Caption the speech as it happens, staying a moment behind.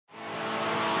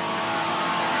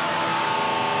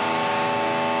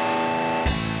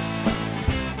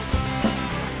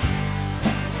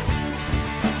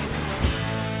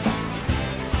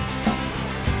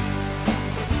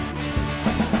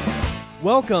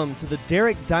Welcome to the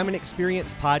Derek Diamond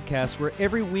Experience podcast, where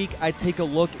every week I take a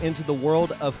look into the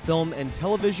world of film and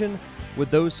television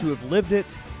with those who have lived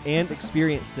it and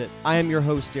experienced it. I am your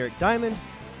host, Derek Diamond,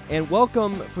 and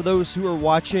welcome for those who are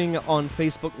watching on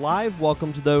Facebook Live.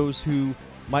 Welcome to those who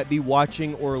might be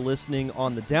watching or listening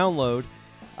on the download.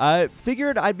 I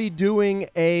figured I'd be doing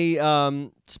a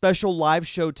special live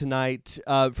show tonight.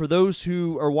 For those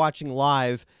who are watching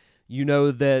live, you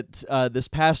know that this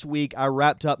past week I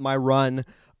wrapped up my run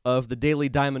of the Daily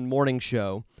Diamond Morning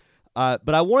Show.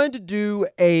 But I wanted to do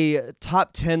a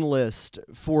top 10 list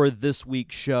for this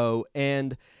week's show,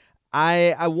 and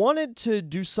I wanted to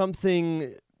do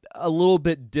something a little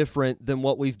bit different than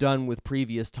what we've done with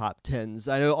previous top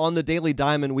 10s. I know on the Daily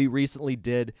Diamond we recently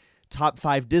did top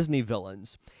 5 Disney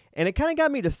villains, and it kind of got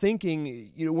me to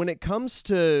thinking, you know, when it comes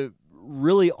to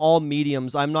really all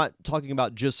mediums, I'm not talking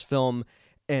about just film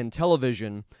and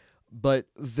television, but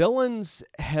villains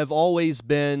have always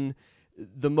been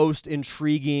the most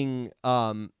intriguing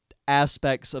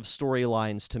aspects of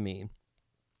storylines to me,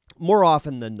 more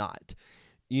often than not.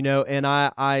 You know, and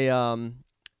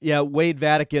Wade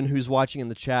Vatican, who's watching in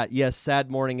the chat, yes,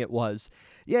 sad morning it was.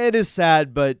 Yeah, it is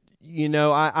sad, but, you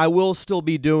know, I will still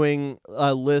be doing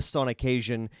a list on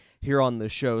occasion here on the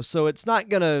show, so it's not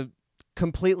going to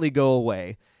completely go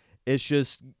away. It's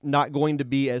just not going to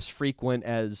be as frequent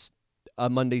as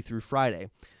a Monday through Friday.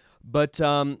 But,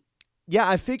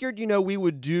 I figured, you know, we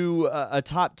would do a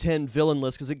top 10 villain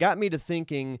list because it got me to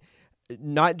thinking,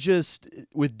 not just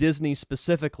with Disney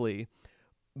specifically,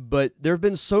 but there have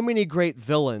been so many great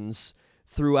villains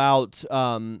throughout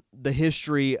the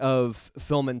history of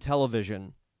film and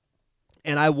television,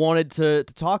 and I wanted to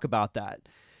talk about that.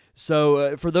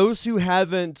 So for those who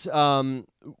haven't,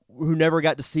 who never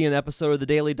got to see an episode of the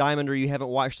Daily Diamond, or you haven't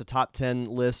watched a top 10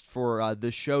 list for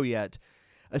this show yet,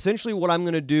 essentially what I'm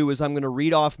going to do is I'm going to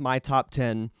read off my top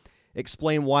 10,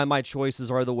 explain why my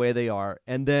choices are the way they are,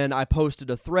 and then I posted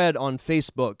a thread on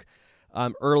Facebook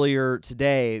earlier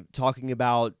today talking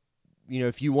about, you know,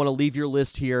 if you want to leave your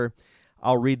list here,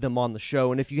 I'll read them on the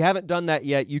show. And if you haven't done that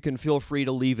yet, you can feel free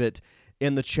to leave it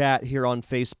in the chat here on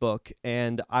Facebook,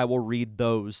 and I will read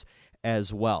those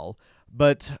as well.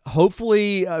 But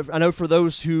hopefully, I know for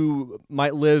those who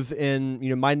might live in,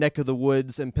 you know, my neck of the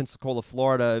woods in Pensacola,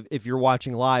 Florida, if you're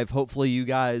watching live, hopefully you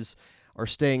guys are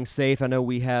staying safe. I know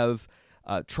we have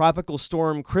Tropical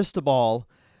Storm Cristobal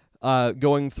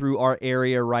going through our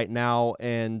area right now,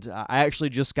 and I actually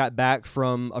just got back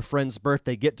from a friend's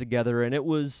birthday get-together, and it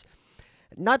was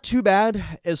not too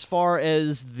bad as far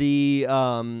as the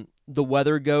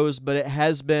weather goes, but it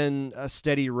has been a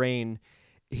steady rain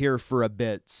here for a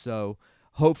bit, so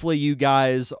hopefully you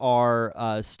guys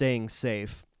are staying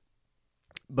safe,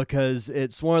 because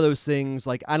it's one of those things,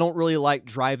 like, I don't really like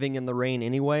driving in the rain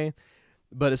anyway,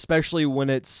 but especially when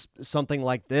it's something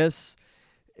like this,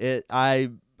 I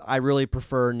really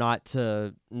prefer not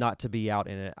to be out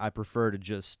in it. I prefer to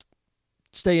just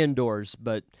stay indoors.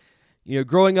 But, you know,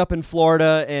 growing up in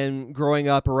Florida and growing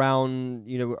up around,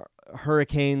 you know,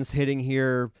 hurricanes hitting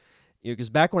here, you know,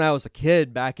 because back when I was a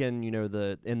kid, back in, you know,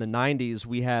 in the 90s,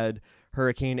 we had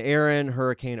Hurricane Aaron,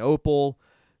 Hurricane Opal,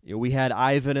 you know, we had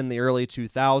Ivan in the early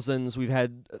 2000s. We've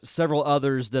had several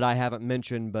others that I haven't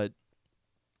mentioned, but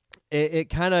it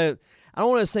kind of, I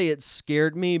don't want to say it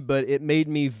scared me, but it made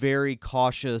me very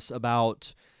cautious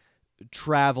about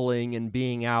traveling and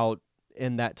being out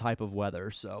in that type of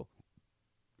weather. So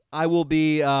I will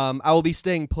be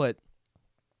staying put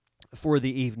for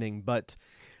the evening. But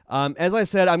as I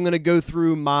said, I'm going to go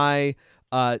through my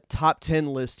top 10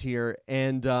 list here.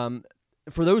 And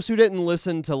for those who didn't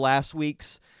listen to last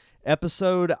week's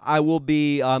episode,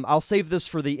 I'll save this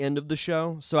for the end of the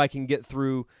show so I can get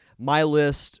through my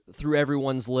list, through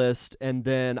everyone's list, and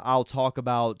then I'll talk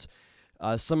about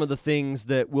some of the things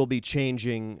that will be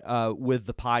changing with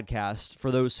the podcast for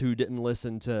those who didn't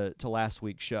listen to last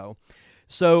week's show.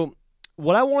 So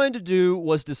what I wanted to do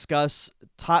was discuss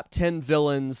top 10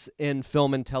 villains in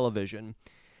film and television.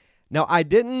 Now, I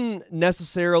didn't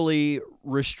necessarily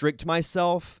restrict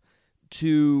myself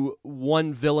to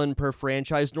one villain per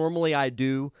franchise. Normally I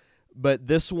do, but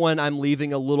this one I'm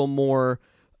leaving a little more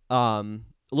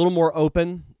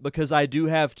open, because I do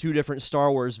have 2 different Star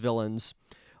Wars villains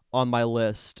on my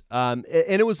list. And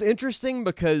it was interesting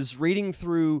because reading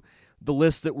through the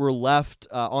lists that were left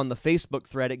on the Facebook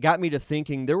thread, it got me to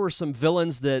thinking there were some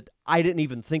villains that I didn't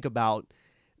even think about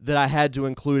that I had to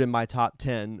include in my top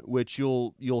 10, which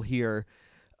you'll hear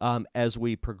as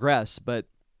we progress. But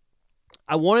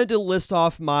I wanted to list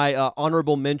off my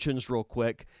honorable mentions real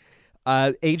quick.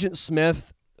 Agent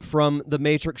Smith from the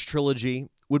Matrix trilogy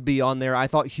would be on there. I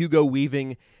thought Hugo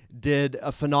Weaving did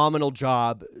a phenomenal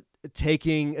job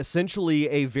taking essentially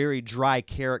a very dry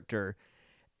character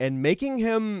and making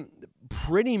him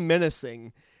pretty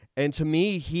menacing. And to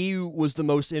me, he was the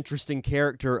most interesting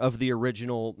character of the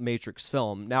original Matrix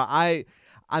film. Now,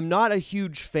 I'm not a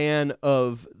huge fan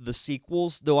of the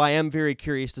sequels, though I am very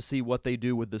curious to see what they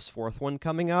do with this fourth one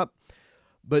coming up.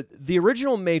 But the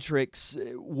original Matrix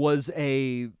was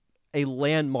a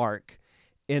landmark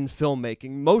in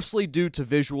filmmaking, mostly due to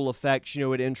visual effects.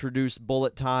 It introduced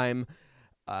bullet time,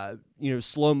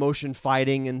 slow motion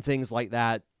fighting and things like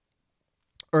that.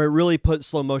 Or it really put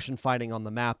slow motion fighting on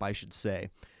the map, I should say.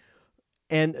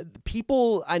 And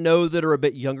people I know that are a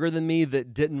bit younger than me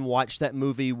that didn't watch that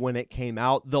movie when it came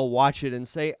out, they'll watch it and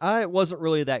say, it wasn't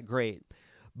really that great.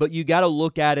 But you got to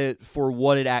look at it for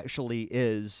what it actually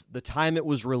is, the time it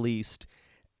was released,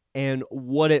 and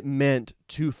what it meant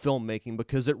to filmmaking,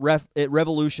 because it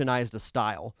revolutionized a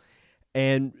style.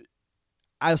 And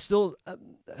I still,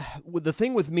 the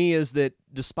thing with me is that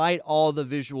despite all the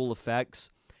visual effects,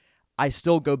 I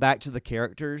still go back to the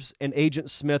characters, and Agent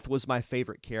Smith was my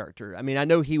favorite character. I mean, I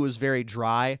know he was very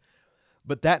dry,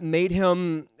 but that made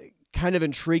him kind of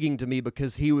intriguing to me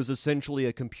because he was essentially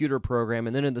a computer program,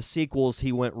 and then in the sequels,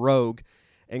 he went rogue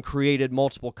and created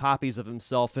multiple copies of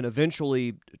himself and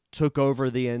eventually took over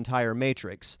the entire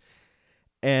Matrix.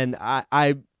 And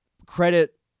I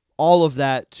credit all of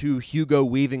that to Hugo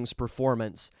Weaving's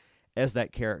performance as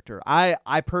that character.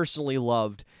 I personally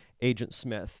loved Agent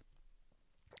Smith.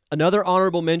 Another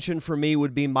honorable mention for me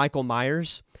would be Michael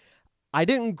Myers. I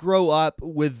didn't grow up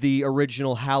with the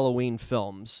original Halloween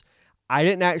films. I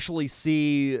didn't actually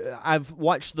see. I've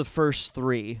watched the first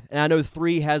 3, and I know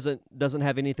 3 doesn't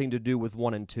have anything to do with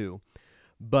 1 and 2,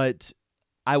 but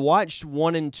I watched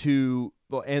 1 and 2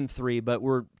 and 3. But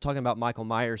we're talking about Michael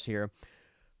Myers here.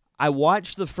 I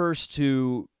watched the first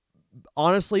 2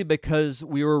 honestly because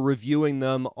we were reviewing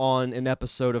them on an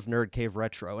episode of Nerd Cave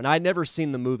Retro, and I'd never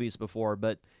seen the movies before,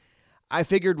 but I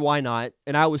figured why not,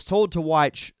 and I was told to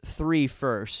watch 3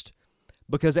 first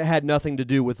because it had nothing to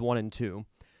do with 1 and 2.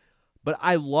 But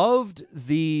I loved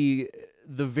the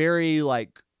very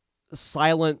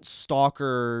silent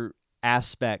stalker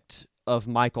aspect of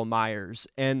Michael Myers,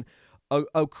 and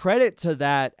a credit to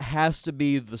that has to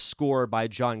be the score by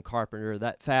John Carpenter.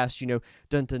 That fast, dun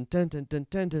dun dun dun dun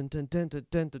dun dun dun dun dun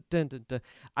dun dun dun dun.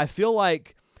 I feel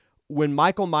like when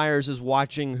Michael Myers is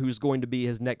watching who's going to be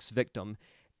his next victim,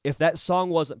 if that song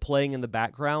wasn't playing in the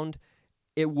background,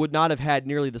 it would not have had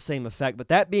nearly the same effect. But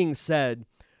that being said,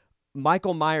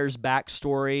 Michael Myers'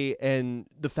 backstory and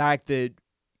the fact that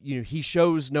he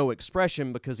shows no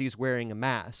expression because he's wearing a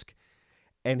mask,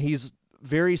 and he's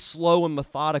very slow and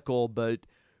methodical, but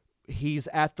he's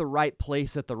at the right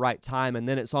place at the right time, and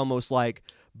then it's almost like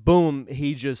boom,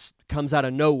 he just comes out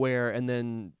of nowhere and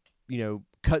then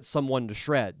cuts someone to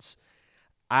shreds.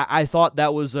 I thought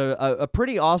that was a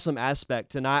pretty awesome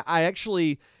aspect, and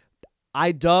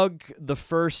I dug the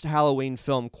first Halloween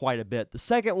film quite a bit. The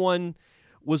second one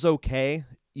was okay.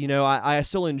 I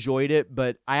still enjoyed it,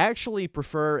 but I actually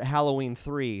prefer Halloween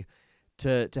 3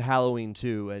 to Halloween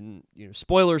 2. And,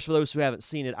 spoilers for those who haven't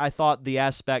seen it, I thought the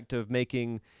aspect of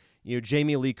making,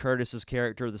 Jamie Lee Curtis's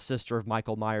character the sister of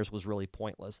Michael Myers was really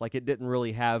pointless. Like, it didn't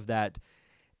really have that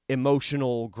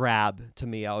emotional grab to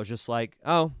me. I was just like,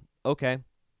 oh, okay,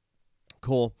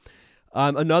 cool.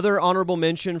 Another honorable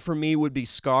mention for me would be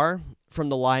Scar from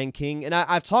The Lion King. And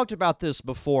I've talked about this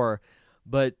before,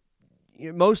 but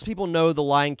most people know The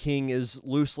Lion King is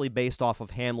loosely based off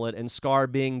of Hamlet, and Scar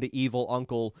being the evil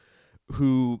uncle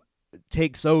who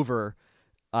takes over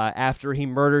after he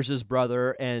murders his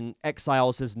brother and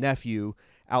exiles his nephew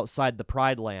outside the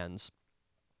Pride Lands.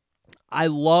 I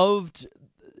loved,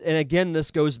 and again,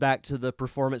 this goes back to the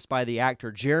performance by the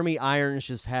actor. Jeremy Irons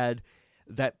just had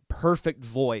that perfect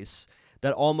voice,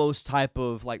 that almost type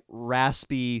of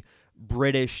raspy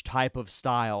British type of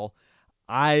style.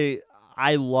 I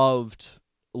loved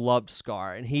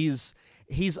Scar, and he's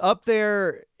up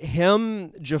there.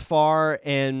 Him, Jafar,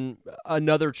 and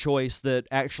another choice that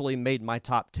actually made my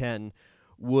top 10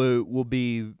 will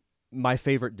be my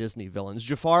favorite Disney villains.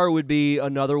 Jafar would be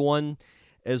another one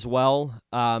as well.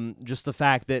 Just the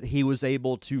fact that he was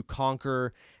able to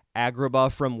conquer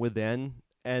Agrabah from within,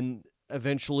 and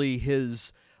eventually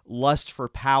his lust for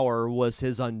power was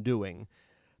his undoing.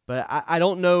 But I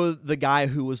don't know the guy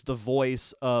who was the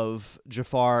voice of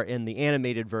Jafar in the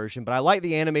animated version, but I like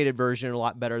the animated version a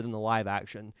lot better than the live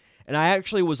action. And I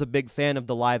actually was a big fan of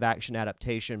the live action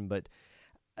adaptation, but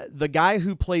the guy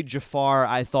who played Jafar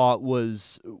I thought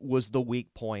was the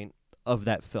weak point of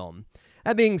that film.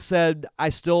 That being said, I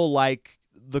still like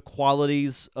the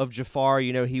qualities of Jafar.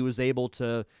 He was able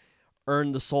to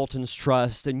earned the Sultan's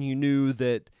trust, and you knew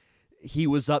that he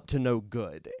was up to no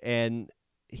good, and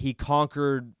he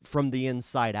conquered from the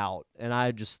inside out. And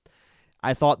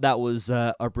I thought that was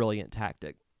a brilliant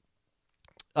tactic.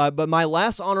 But my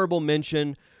last honorable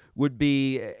mention would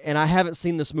be, and I haven't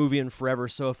seen this movie in forever,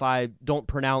 so if I don't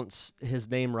pronounce his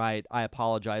name right, I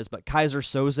apologize, but Kaiser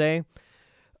Soze.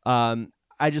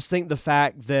 I just think the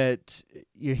fact that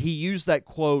he used that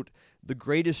quote, "The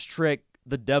greatest trick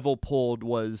the devil pulled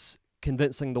was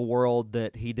convincing the world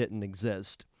that he didn't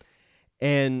exist."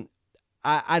 And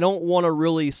I don't want to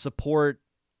really support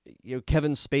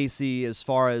Kevin Spacey as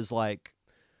far as like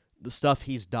the stuff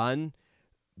he's done,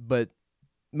 but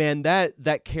man,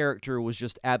 that character was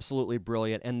just absolutely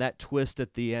brilliant, and that twist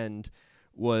at the end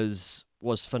was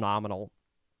phenomenal.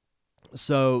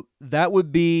 So that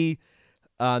would be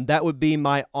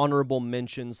my honorable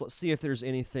mentions. Let's see if there's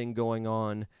anything going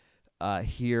on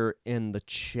here in the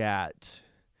chat.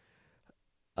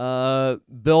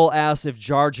 Bill asks if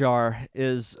Jar Jar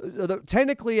is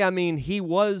technically, I mean, he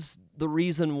was the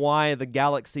reason why the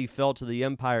galaxy fell to the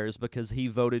Empires, because he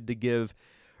voted to give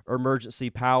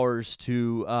emergency powers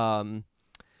to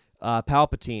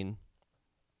Palpatine.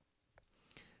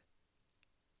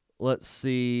 Let's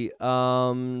see.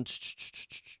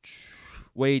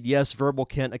 Wade, yes, Verbal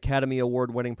Kent, Academy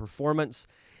Award-winning performance.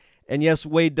 And yes,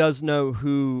 Wade does know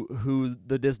who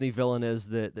the Disney villain is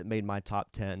that made my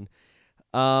top 10.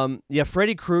 Yeah,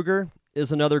 Freddy Krueger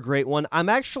is another great one. I'm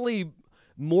actually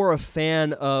more a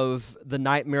fan of the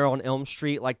Nightmare on Elm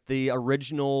Street, like the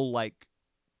original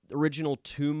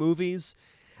 2 movies.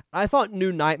 I thought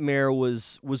New Nightmare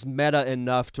was meta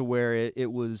enough to where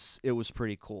it was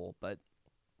pretty cool. But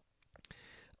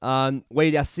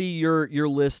Wade, I see your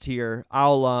list here.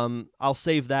 I'll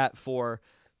save that for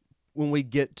when we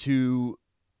get to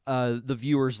the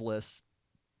viewers list.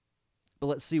 But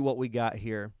let's see what we got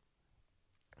here.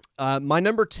 My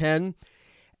number 10,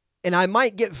 and I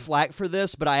might get flack for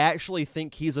this, but I actually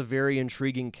think he's a very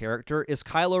intriguing character, is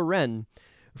Kylo Ren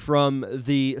from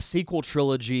the sequel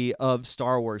trilogy of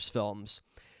Star Wars films.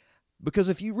 Because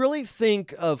if you really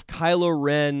think of Kylo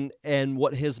Ren and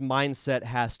what his mindset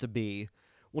has to be,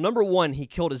 well, number one, he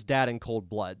killed his dad in cold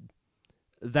blood.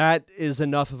 That is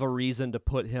enough of a reason to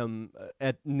put him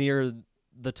at near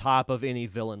the top of any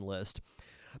villain list.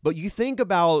 But you think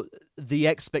about the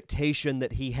expectation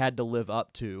that he had to live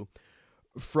up to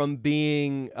from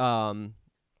being, the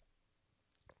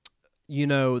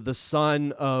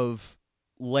son of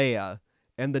Leia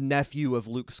and the nephew of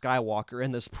Luke Skywalker,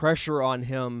 and this pressure on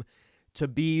him to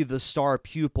be the star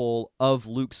pupil of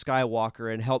Luke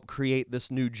Skywalker and help create this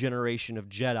new generation of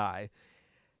Jedi.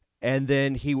 And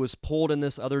then he was pulled in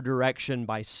this other direction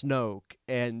by Snoke,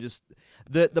 and just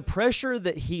the pressure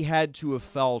that he had to have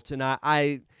felt. And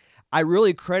I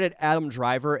really credit Adam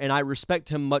Driver, and I respect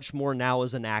him much more now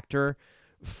as an actor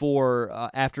for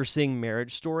after seeing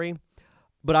Marriage Story.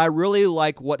 But I really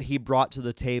like what he brought to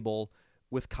the table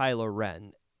with Kylo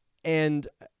Ren. And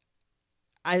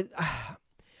I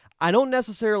don't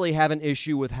necessarily have an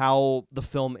issue with how the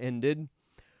film ended,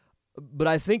 but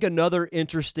I think another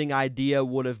interesting idea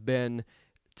would have been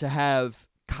to have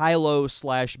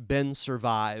Kylo/Ben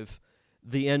survive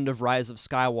the end of Rise of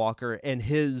Skywalker, and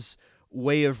his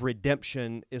way of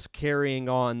redemption is carrying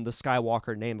on the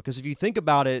Skywalker name. Because if you think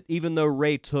about it, even though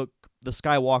Rey took the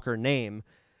Skywalker name,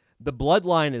 the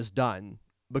bloodline is done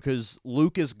because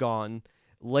Luke is gone,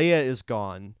 Leia is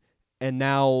gone, and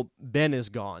now Ben is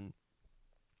gone.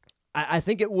 I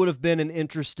think it would have been an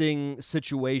interesting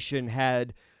situation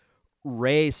had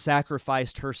Rey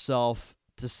sacrificed herself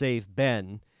to save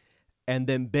Ben, and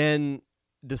then Ben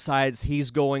decides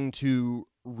he's going to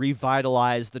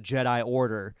revitalize the Jedi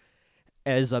Order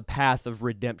as a path of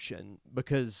redemption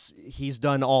because he's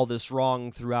done all this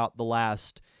wrong throughout the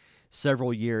last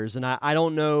several years. And I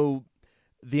don't know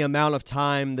the amount of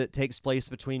time that takes place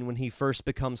between when he first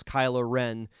becomes Kylo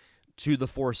Ren to The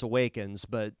Force Awakens,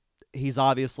 but he's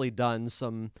obviously done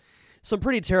some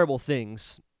pretty terrible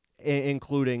things,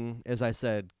 including, as I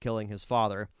said, killing his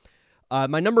father.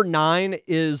 My number 9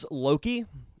 is Loki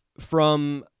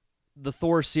from the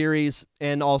Thor series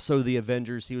and also the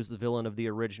Avengers. He was the villain of the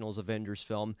originals Avengers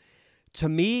film. To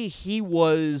me, he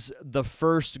was the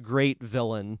first great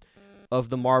villain of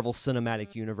the Marvel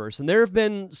Cinematic Universe. And there have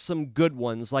been some good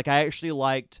ones. Like, I actually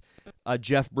liked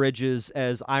Jeff Bridges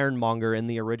as Ironmonger in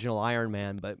the original Iron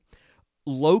Man, but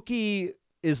Loki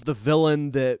is the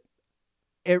villain that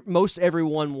most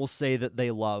everyone will say that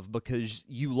they love because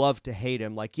you love to hate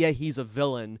him. Like, yeah, he's a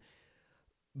villain,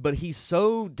 but he's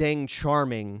so dang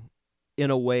charming in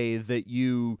a way that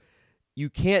you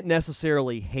can't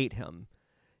necessarily hate him.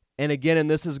 And again, and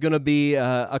this is going to be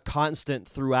a constant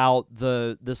throughout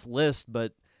this list,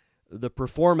 but the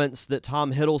performance that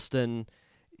Tom Hiddleston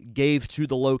gave to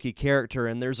the Loki character,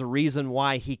 and there's a reason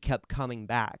why he kept coming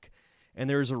back. And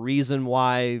there's a reason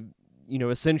why,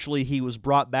 essentially he was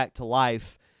brought back to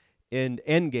life in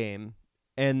Endgame,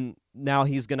 and now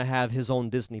he's going to have his own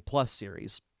Disney Plus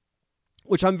series,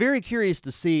 which I'm very curious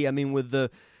to see. I mean, with the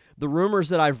rumors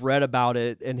that I've read about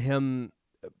it and him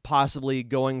possibly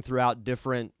going throughout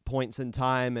different points in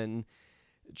time and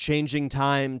changing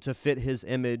time to fit his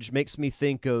image, makes me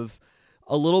think of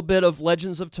a little bit of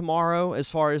Legends of Tomorrow as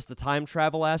far as the time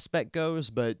travel aspect goes.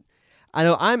 But I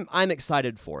know I'm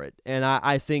excited for it, and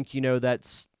I think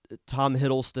that's Tom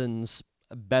Hiddleston's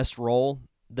best role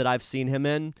that I've seen him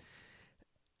in.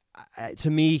 To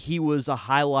me, he was a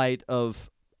highlight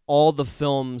of all the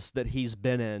films that he's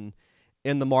been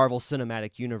in the Marvel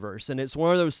Cinematic Universe. And it's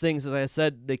one of those things, as I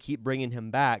said, they keep bringing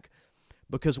him back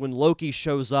because when Loki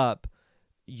shows up,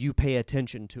 you pay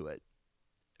attention to it.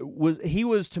 He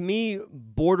was, to me,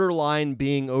 borderline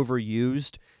being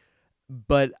overused,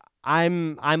 but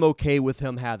I'm okay with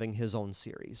him having his own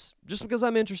series just because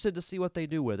I'm interested to see what they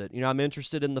do with it. I'm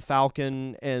interested in the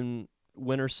Falcon and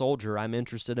Winter Soldier. I'm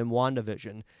interested in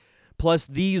WandaVision. Plus,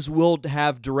 these will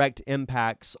have direct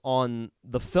impacts on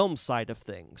the film side of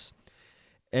things,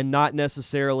 and not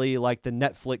necessarily like the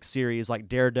Netflix series like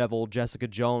Daredevil, Jessica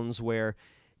Jones, where,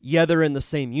 yeah, they're in the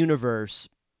same universe,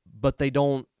 but they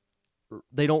don't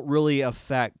really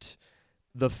affect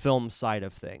the film side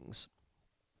of things.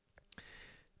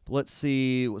 Let's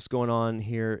see what's going on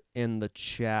here in the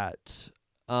chat.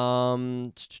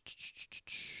 Brandon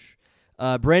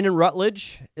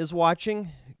Rutledge is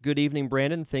watching. Good evening,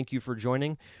 Brandon. Thank you for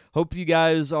joining. Hope you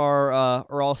guys are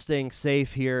all staying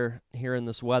safe here in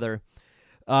this weather.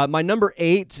 My number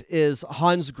 8 is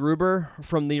Hans Gruber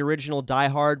from the original Die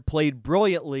Hard, played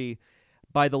brilliantly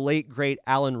by the late, great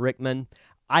Alan Rickman.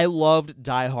 I loved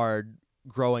Die Hard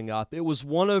growing up. It was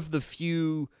one of the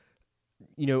few,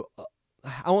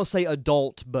 I won't say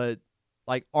adult, but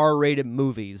like R-rated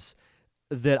movies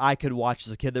that I could watch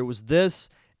as a kid. There was this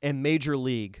and Major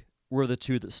League were the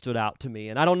two that stood out to me.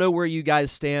 And I don't know where you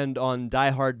guys stand on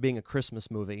Die Hard being a Christmas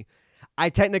movie. I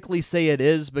technically say it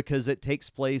is because it takes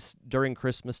place during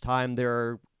Christmas time. There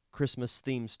are Christmas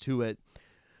themes to it.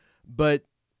 But,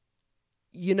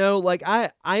 I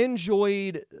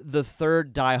enjoyed the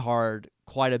third Die Hard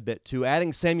quite a bit too.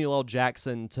 Adding Samuel L.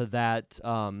 Jackson to that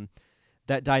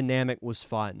dynamic was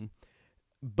fun.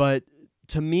 But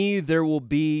to me, there will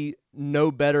be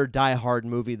no better Die Hard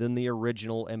movie than the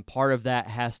original, and part of that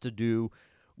has to do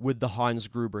with the Hans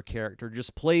Gruber character,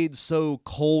 just played so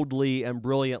coldly and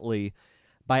brilliantly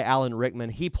by Alan Rickman.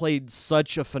 He played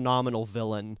such a phenomenal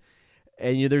villain,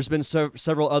 and there's been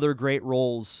several other great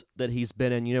roles that he's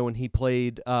been in, when he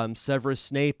played Severus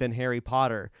Snape in Harry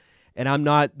Potter. And I'm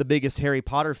not the biggest Harry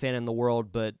Potter fan in the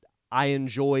world, but I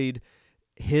enjoyed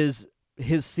his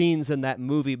scenes in that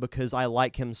movie because I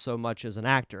like him so much as an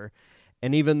actor.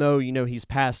 And even though, he's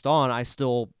passed on, I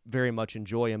still very much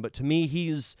enjoy him. But to me,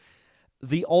 he's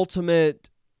the ultimate,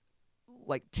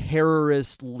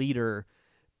 terrorist leader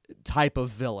type of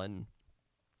villain.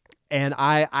 And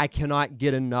I cannot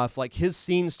get enough. His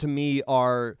scenes to me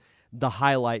are the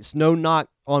highlights. No knock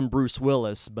on Bruce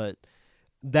Willis, but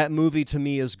that movie to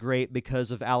me is great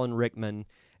because of Alan Rickman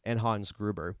and Hans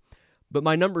Gruber. But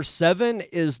my number 7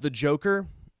 is the Joker,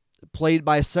 played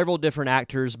by several different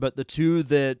actors, but the two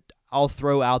that I'll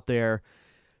throw out there,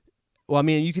 well, I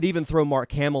mean, you could even throw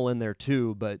Mark Hamill in there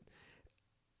too, but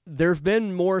there have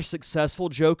been more successful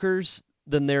Jokers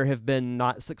than there have been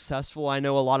not successful. I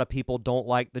know a lot of people don't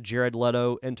like the Jared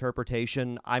Leto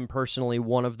interpretation. I'm personally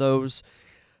one of those.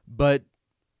 But,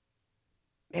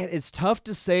 man, it's tough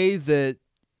to say that,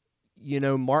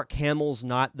 Mark Hamill's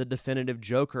not the definitive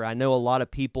Joker. I know a lot of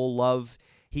people love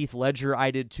Heath Ledger. I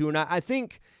did too. And I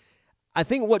think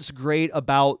what's great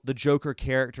about the Joker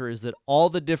character is that all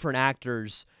the different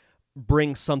actors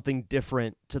bring something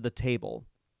different to the table.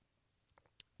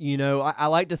 I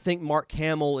like to think Mark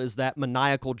Hamill is that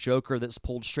maniacal Joker that's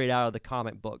pulled straight out of the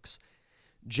comic books.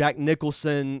 Jack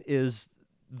Nicholson is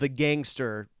the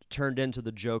gangster turned into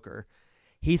the Joker.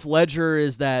 Heath Ledger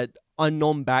is that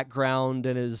unknown background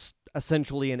and is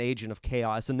essentially an agent of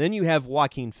chaos. And then you have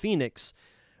Joaquin Phoenix,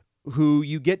 who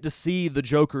you get to see the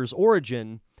Joker's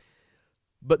origin.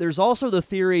 But there's also the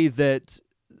theory that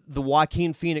the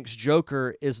Joaquin Phoenix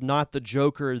Joker is not the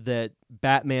Joker that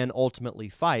Batman ultimately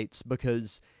fights,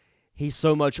 because he's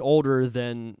so much older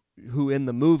than who in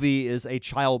the movie is a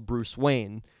child Bruce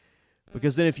Wayne.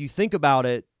 Because then if you think about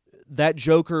it, that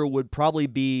Joker would probably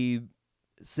be,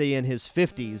 say, in his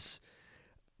 50s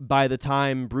by the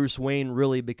time Bruce Wayne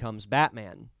really becomes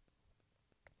Batman.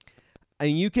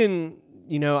 And you can,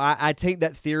 I take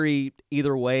that theory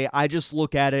either way. I just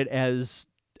look at it as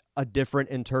a different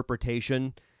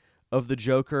interpretation of the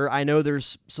Joker. I know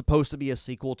there's supposed to be a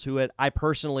sequel to it. I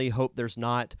personally hope there's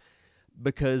not,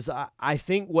 because I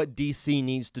think what DC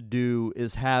needs to do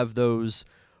is have those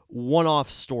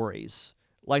one-off stories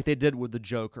like they did with the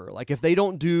Joker. Like, if they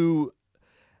don't do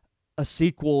a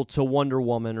sequel to Wonder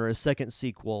Woman or a second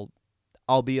sequel,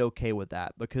 I'll be okay with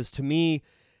that, because to me,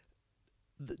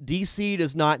 DC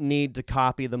does not need to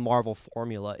copy the Marvel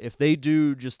formula. If they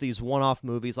do just these one-off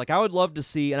movies, like I would love to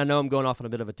see, and I know I'm going off on a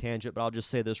bit of a tangent, but I'll just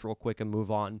say this real quick and move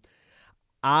on.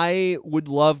 I would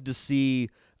love to see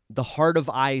the Heart of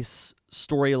Ice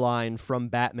storyline from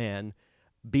Batman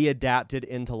be adapted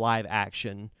into live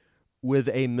action with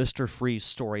a Mr. Freeze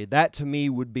story. That to me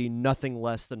would be nothing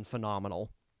less than phenomenal.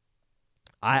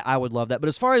 I would love that. But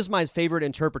as far as my favorite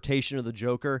interpretation of the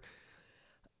Joker,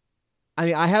 I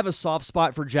mean, I have a soft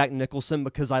spot for Jack Nicholson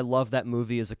because I loved that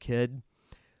movie as a kid.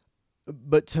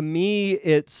 But to me,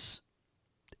 it's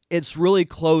really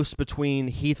close between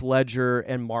Heath Ledger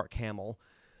and Mark Hamill,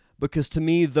 because to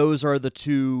me, those are the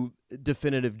two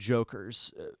definitive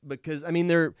Jokers. Because, I mean,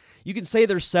 you can say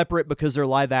they're separate because they're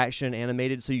live action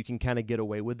animated, so you can kind of get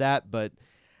away with that. But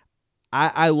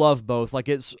I love both. Like,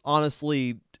 it's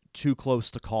honestly too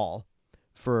close to call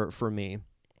for me.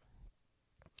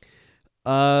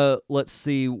 Let's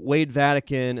see. Wade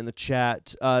Vatican in the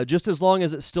chat. Just as long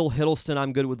as it's still Hiddleston,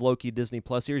 I'm good with Loki Disney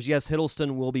Plus series. Yes,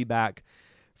 Hiddleston will be back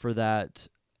for that.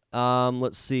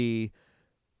 Let's see.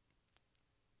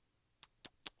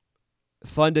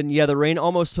 Fundin, yeah, the rain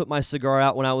almost put my cigar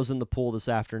out when I was in the pool this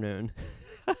afternoon.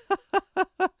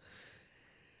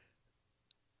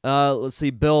 Let's see.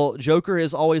 Bill, Joker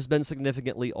has always been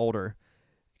significantly older.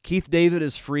 Keith David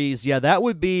is Freeze. Yeah, that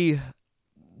would be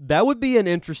an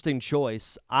interesting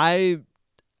choice. I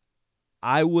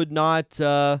would not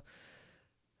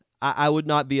I would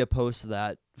not be opposed to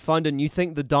that. Fundin, you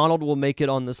think the Donald will make it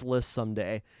on this list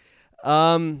someday?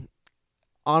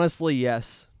 Honestly,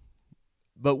 yes.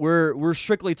 But we're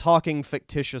strictly talking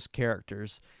fictitious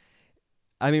characters.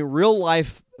 I mean, real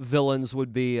life villains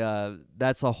would be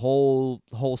that's a whole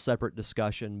separate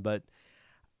discussion, but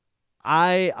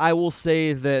I will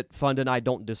say that Fundin, I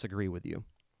don't disagree with you.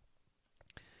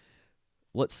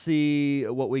 Let's see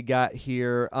what we got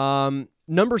here.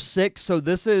 Number 6, so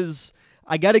this is,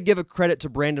 I got to give a credit to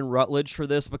Brandon Rutledge for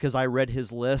this because I read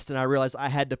his list and I realized I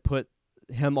had to put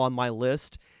him on my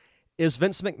list, is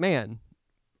Vince McMahon,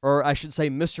 or I should say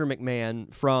Mr.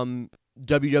 McMahon from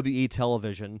WWE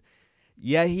television.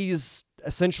 Yeah, he's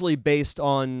essentially based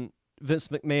on Vince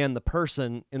McMahon, the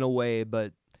person, in a way,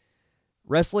 but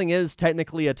wrestling is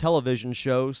technically a television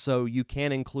show, so you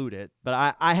can include it.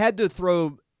 But I had to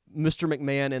throw Mr.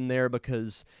 McMahon in there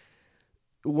because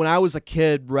when I was a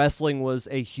kid, wrestling was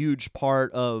a huge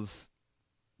part of,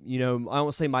 I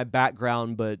won't say my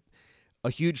background, but a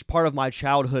huge part of my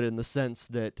childhood, in the sense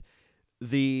that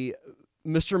the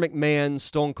Mr. McMahon,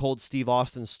 Stone Cold Steve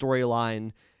Austin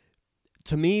storyline,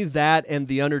 to me, that and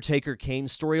the Undertaker Kane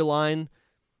storyline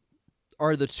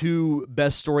are the two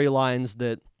best storylines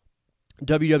that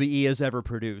WWE has ever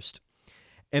produced.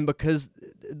 And because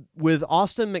with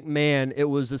Austin McMahon, it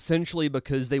was essentially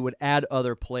because they would add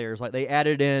other players. Like, they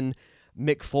added in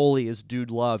Mick Foley as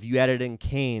Dude Love. You added in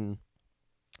Kane.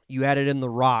 You added in The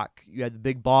Rock. You had the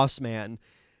Big Boss Man.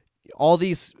 All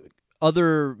these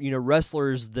other,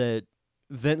 wrestlers that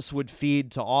Vince would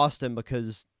feed to Austin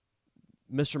because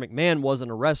Mr. McMahon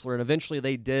wasn't a wrestler. And eventually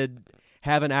they did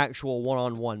have an actual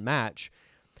one-on-one match.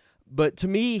 But to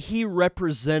me, he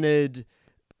represented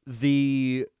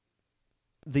the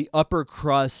upper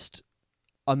crust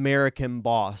American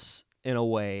boss in a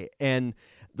way. And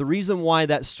the reason why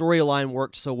that storyline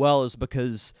worked so well is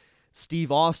because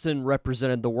Steve Austin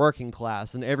represented the working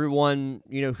class, and everyone,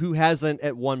 who hasn't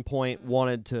at one point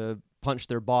wanted to punch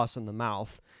their boss in the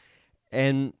mouth.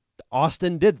 And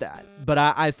Austin did that. But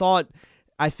I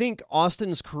think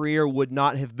Austin's career would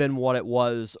not have been what it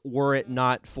was were it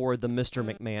not for the Mr.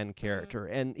 McMahon character.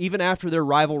 And even after their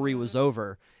rivalry was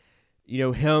over,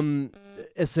 him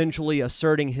essentially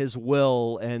asserting his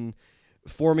will and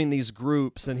forming these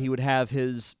groups, and he would have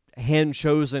his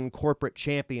hand-chosen corporate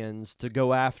champions to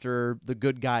go after the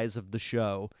good guys of the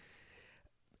show,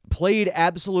 played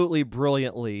absolutely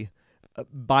brilliantly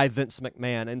by Vince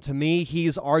McMahon. And to me,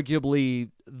 he's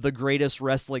arguably the greatest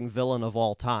wrestling villain of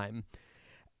all time.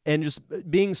 And just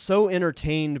being so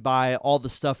entertained by all the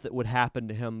stuff that would happen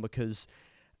to him, because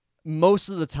most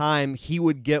of the time he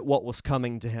would get what was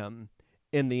coming to him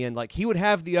in the end. Like, he would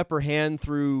have the upper hand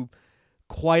through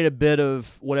quite a bit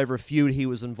of whatever feud he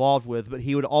was involved with, but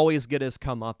he would always get his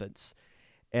comeuppance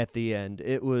at the end.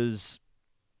 It was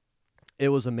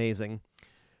amazing.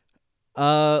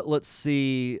 Let's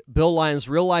see. Bill Lyons,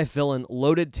 real life villain,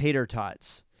 Loaded Tater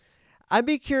Tots. I'd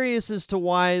be curious as to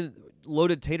why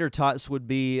Loaded Tater Tots would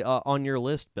be on your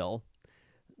list, Bill.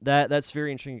 That's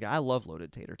very interesting. I love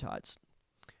Loaded Tater Tots.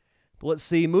 But let's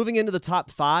see. Moving into the top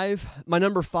 5, my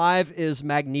number 5 is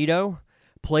Magneto,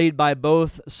 played by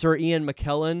both Sir Ian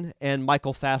McKellen and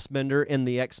Michael Fassbender in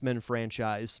the X-Men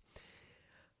franchise.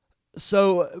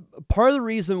 So part of the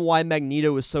reason why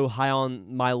Magneto is so high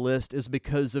on my list is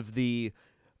because of the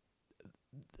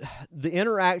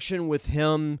interaction with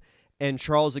him and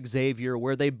Charles Xavier,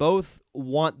 where they both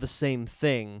want the same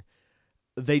thing.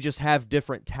 They just have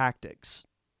different tactics.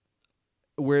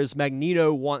 Whereas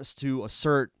Magneto wants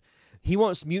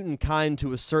mutant kind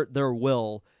to assert their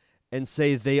will and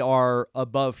say they are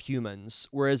above humans,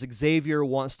 whereas Xavier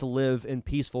wants to live in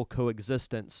peaceful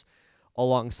coexistence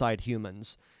alongside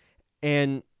humans.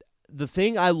 And the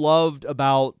thing I loved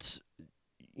about,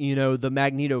 the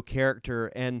Magneto character,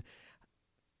 and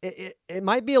it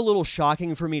might be a little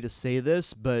shocking for me to say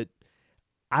this, but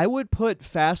I would put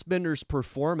Fassbender's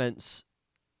performance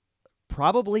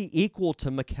probably equal to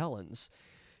McKellen's.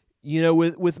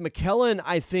 With McKellen,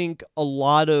 I think a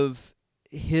lot of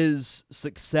his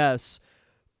success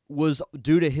was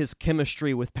due to his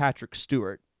chemistry with Patrick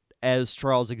Stewart as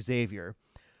Charles Xavier.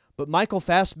 But Michael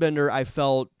Fassbender, I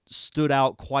felt, stood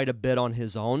out quite a bit on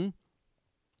his own.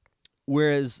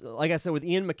 Whereas, like I said, with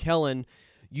Ian McKellen,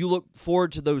 you look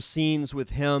forward to those scenes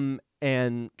with him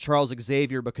and Charles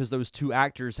Xavier because those two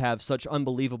actors have such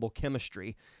unbelievable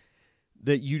chemistry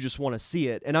that you just want to see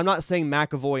it. And I'm not saying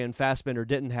McAvoy and Fassbender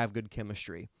didn't have good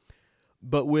chemistry.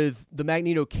 But with the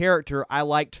Magneto character, I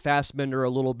liked Fassbender a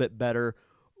little bit better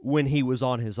when he was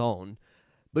on his own.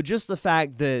 But just the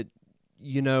fact that,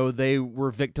 they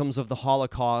were victims of the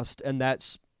Holocaust, and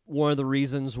that's one of the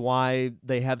reasons why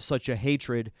they have such a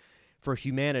hatred for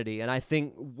humanity. And I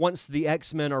think once the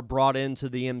X-Men are brought into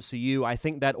the MCU, I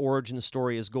think that origin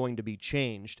story is going to be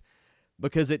changed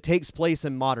because it takes place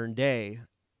in modern day.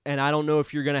 And I don't know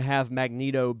if you're going to have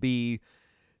Magneto be,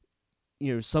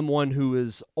 someone who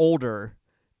is older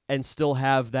and still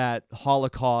have that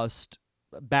Holocaust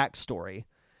backstory.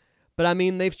 But I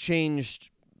mean, they've changed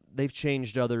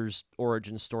others'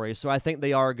 origin stories, so I think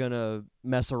they are going to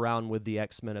mess around with the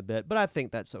X-Men a bit, but I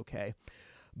think that's okay.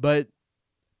 But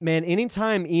man,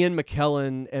 anytime Ian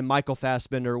McKellen and Michael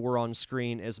Fassbender were on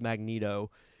screen as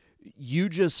Magneto, you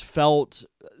just felt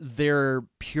their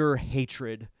pure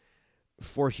hatred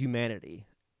for humanity.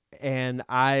 And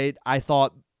I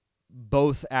thought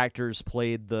both actors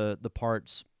played the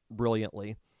parts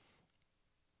brilliantly.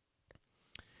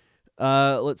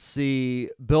 Let's see.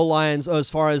 Bill Lyons, as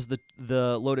far as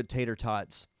the Loaded Tater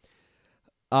Tots.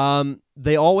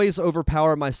 They always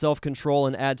overpower my self-control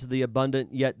and add to the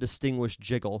abundant yet distinguished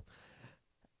jiggle.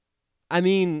 I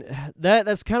mean,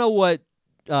 that's kind of what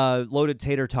Loaded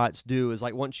Tater Tots do, is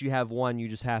like once you have one, you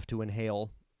just have to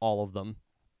inhale all of them.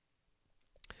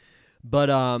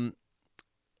 But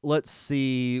let's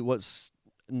see what's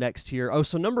next here. Oh,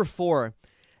 so number 4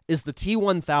 is the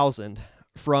T-1000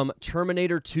 from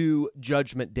Terminator 2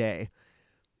 Judgment Day,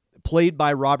 played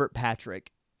by Robert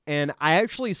Patrick. And I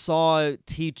actually saw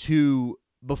T2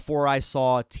 before I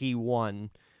saw T1.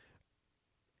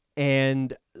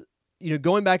 And,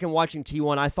 going back and watching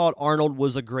T1, I thought Arnold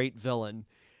was a great villain.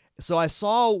 So I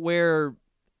saw where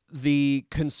the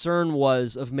concern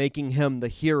was of making him the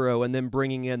hero and then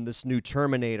bringing in this new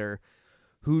Terminator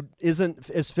who isn't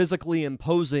as physically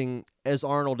imposing as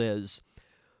Arnold is.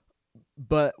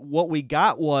 But what we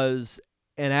got was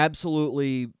an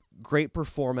absolutely great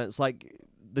performance. Like,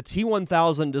 the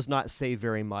T-1000 does not say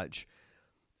very much,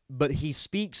 but he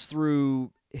speaks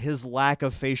through his lack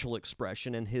of facial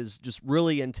expression and his just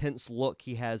really intense look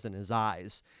he has in his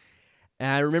eyes. And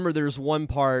I remember there's one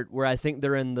part where I think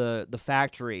they're in the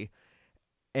factory,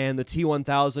 and the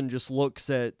T-1000 just looks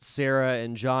at Sarah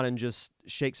and John and just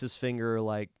shakes his finger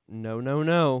like, no, no,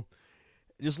 no.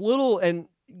 Just little, and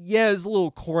yeah, it's a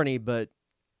little corny, but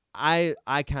I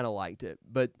kind of liked it.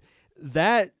 But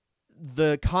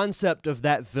the concept of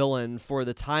that villain for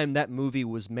the time that movie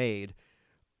was made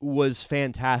was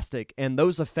fantastic, and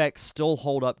those effects still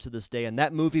hold up to this day, and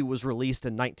that movie was released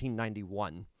in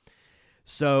 1991.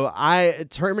 So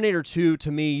Terminator 2,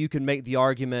 to me, you can make the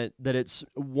argument that it's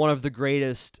one of the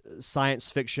greatest science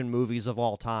fiction movies of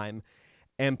all time.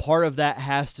 And part of that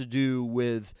has to do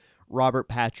with Robert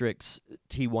Patrick's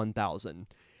T-1000.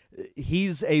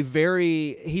 He's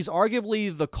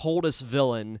arguably the coldest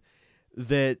villain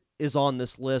that is on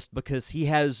this list because he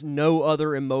has no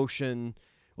other emotion.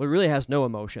 Well, he really has no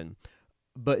emotion,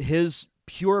 but his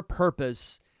pure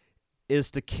purpose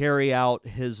is to carry out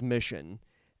his mission,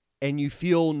 and you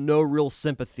feel no real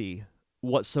sympathy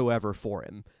whatsoever for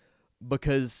him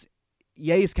because,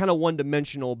 yeah, he's kind of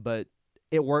one-dimensional, but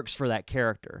it works for that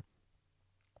character.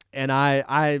 And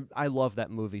I love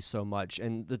that movie so much,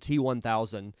 and the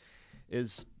T-1000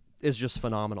 is just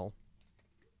phenomenal.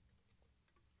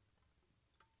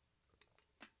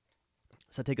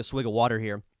 So I take a swig of water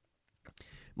here.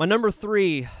 My number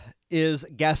 3 is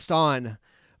Gaston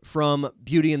from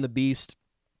Beauty and the Beast.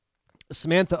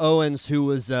 Samantha Owens, who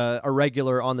was a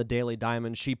regular on the Daily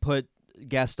Diamond, she put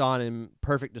Gaston in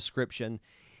perfect description.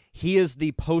 He is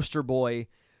the poster boy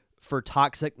for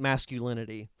toxic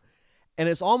masculinity. And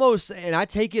it's almost, and I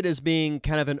take it as being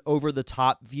kind of an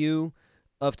over-the-top view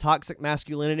of toxic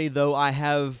masculinity, though I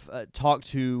have talked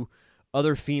to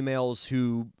other females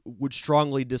who would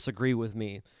strongly disagree with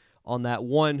me on that.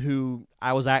 One who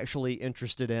I was actually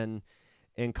interested in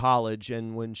college,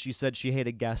 and when she said she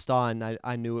hated Gaston,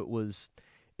 I knew it was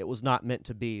not meant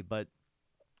to be. But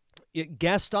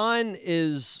Gaston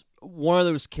is one of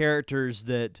those characters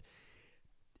that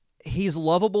he's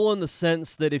lovable in the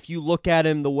sense that if you look at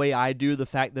him the way I do, the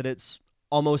fact that it's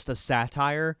almost a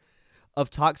satire of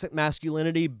toxic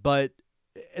masculinity, but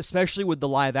especially with the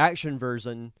live action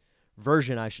version,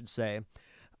 I should say,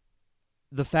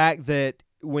 the fact that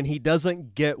when he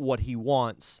doesn't get what he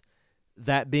wants,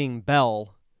 that being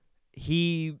Belle,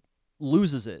 he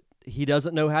loses it. He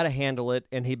doesn't know how to handle it,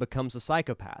 and he becomes a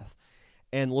psychopath.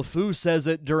 And LeFou says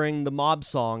it during the mob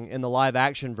song in the live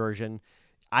action version,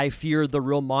 I fear the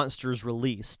real monster's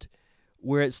released,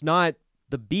 where it's not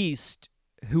the beast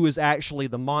who is actually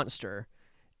the monster,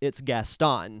 it's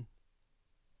Gaston.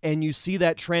 And you see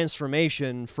that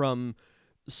transformation from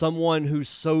someone who's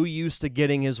so used to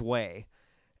getting his way,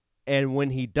 and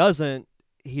when he doesn't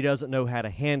know how to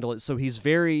handle it. So he's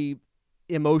very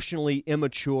emotionally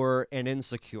immature and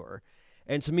insecure.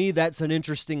 And to me, that's an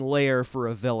interesting layer for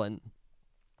a villain.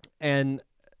 And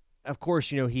of course,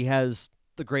 he has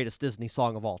the greatest Disney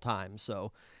song of all time,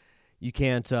 so you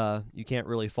can't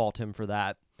really fault him for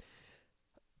that.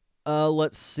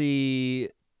 Let's see,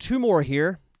 2 more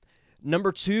here.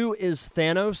 Number 2 is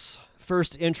Thanos,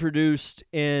 first introduced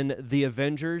in The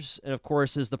Avengers, and of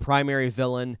course is the primary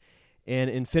villain in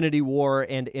Infinity War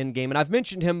and Endgame. And I've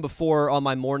mentioned him before on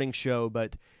my morning show,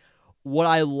 but what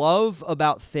I love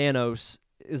about Thanos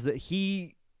is that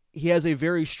he has a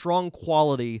very strong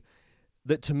quality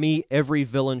that to me every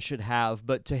villain should have,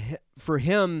 but for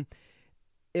him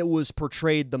it was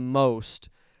portrayed the most,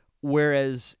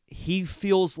 whereas he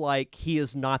feels like he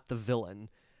is not the villain.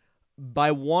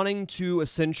 By wanting to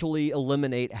essentially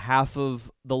eliminate half of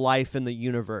the life in the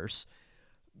universe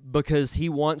because he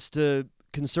wants to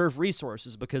conserve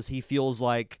resources, because he feels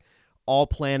like all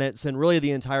planets and really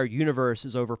the entire universe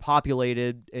is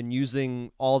overpopulated and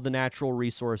using all the natural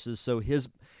resources. So his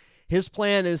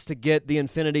plan is to get the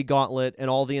Infinity Gauntlet and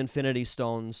all the Infinity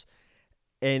Stones,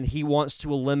 and he wants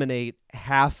to eliminate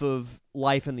half of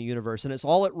life in the universe. And it's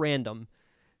all at random.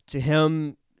 To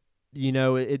him,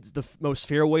 it's the most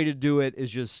fair way to do it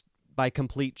is just by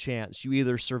complete chance. You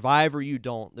either survive or you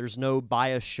don't. There's no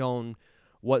bias shown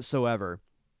whatsoever.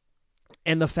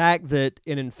 And the fact that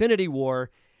in Infinity War,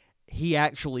 he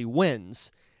actually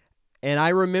wins. And I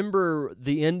remember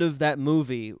the end of that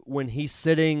movie when he's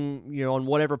sitting, on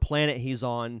whatever planet he's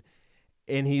on,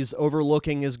 and he's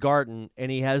overlooking his garden,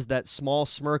 and he has that small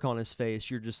smirk on his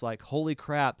face. You're just like, holy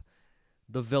crap,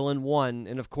 the villain won.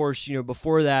 And of course,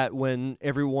 before that, when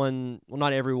everyone, well,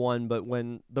 not everyone, but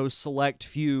when those select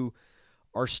few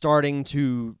are starting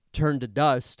to turn to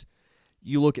dust,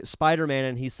 you look at Spider-Man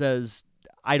and he says,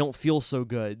 I don't feel so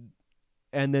good,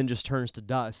 and then just turns to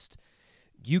dust.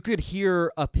 You could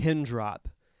hear a pin drop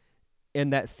in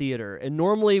that theater. And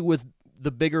normally with the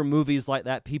bigger movies like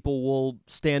that, people will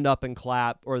stand up and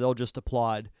clap or they'll just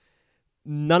applaud.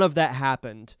 None of that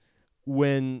happened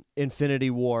when Infinity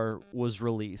War was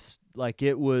released. Like,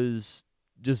 it was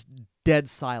just dead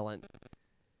silent.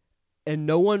 And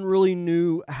no one really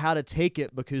knew how to take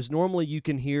it, because normally you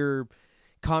can hear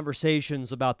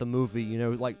conversations about the movie,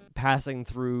 like passing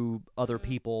through other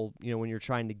people, when you're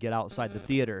trying to get outside the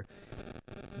theater.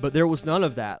 But there was none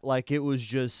of that. Like, it was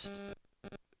just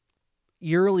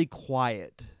eerily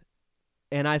quiet.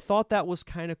 And I thought that was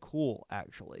kind of cool,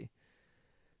 actually.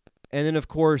 And then, of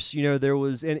course, there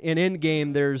was, in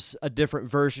Endgame, there's a different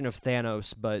version of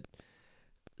Thanos, but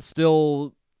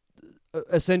still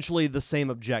essentially the same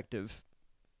objective,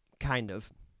 kind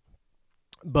of.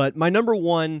 But my number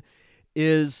 1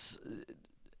 is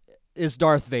is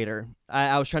Darth Vader.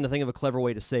 I was trying to think of a clever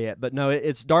way to say it, but no,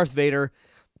 it's Darth Vader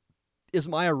is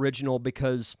my original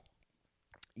because,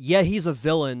 yeah, he's a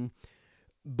villain,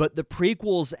 but the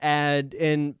prequels add,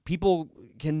 and people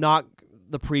can knock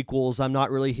the prequels. I'm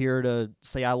not really here to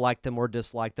say I like them or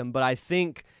dislike them, but I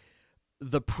think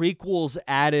the prequels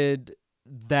added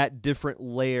that different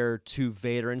layer to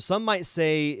Vader. And some might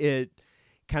say it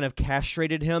kind of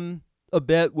castrated him a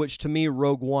bit, which to me,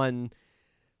 Rogue One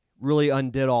really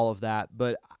undid all of that.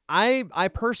 But I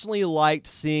personally liked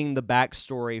seeing the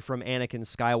backstory from Anakin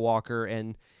Skywalker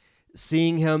and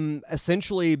seeing him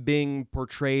essentially being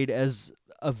portrayed as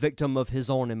a victim of his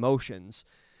own emotions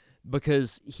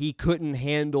because he couldn't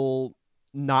handle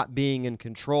not being in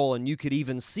control. And you could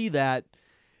even see that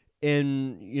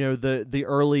in, the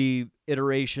early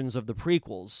iterations of the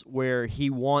prequels where he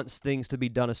wants things to be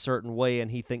done a certain way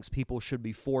and he thinks people should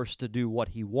be forced to do what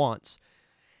he wants.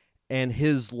 And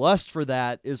his lust for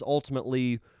that is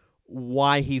ultimately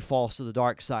why he falls to the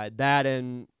dark side. That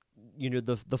and,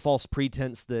 the false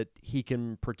pretense that he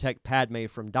can protect Padme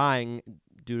from dying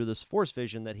due to this Force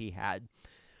vision that he had.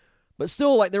 But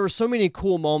still, like, there were so many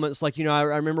cool moments. Like, I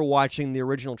remember watching the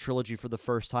original trilogy for the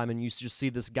first time, and you just see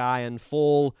this guy in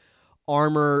full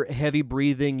armor, heavy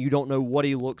breathing. You don't know what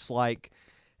he looks like,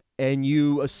 and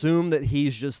you assume that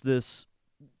he's just this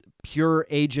pure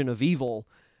agent of evil.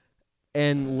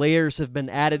 And layers have been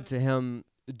added to him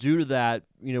due to that,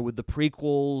 with the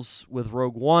prequels, with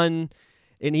Rogue One,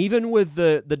 and even with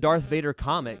the Darth Vader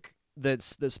comic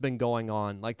that's been going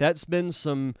on. Like, that's been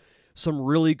some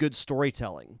really good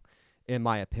storytelling, in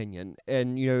my opinion.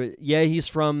 And, he's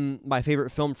from my favorite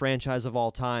film franchise of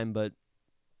all time, but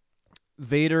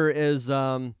Vader is,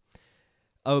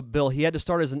 Bill, he had to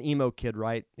start as an emo kid,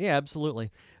 right? Yeah,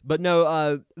 absolutely. But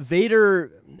no, Vader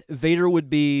would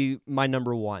be my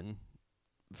number one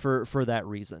for that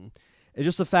reason. It's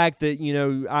just the fact that,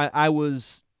 I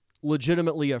was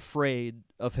legitimately afraid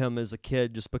of him as a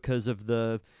kid just because of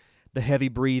the heavy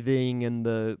breathing and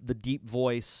the deep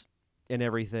voice and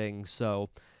everything. So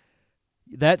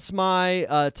that's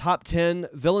my top 10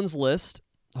 villains list.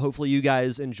 Hopefully you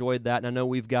guys enjoyed that. And I know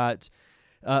we've got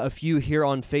a few here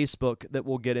on Facebook that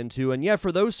we'll get into. And yeah,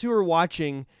 for those who are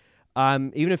watching,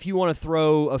 even if you want to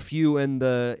throw a few in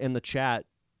the chat,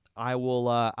 I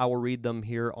will read them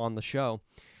here on the show.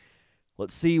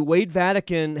 Let's see. Wade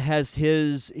Vatican has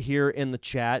his here in the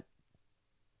chat.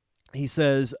 He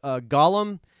says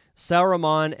Gollum,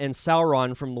 Saruman, and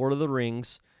Sauron from Lord of the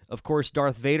Rings. Of course,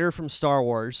 Darth Vader from Star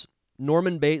Wars.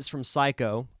 Norman Bates from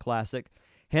Psycho, classic.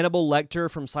 Hannibal Lecter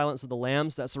from Silence of the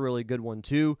Lambs. That's a really good one,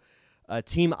 too.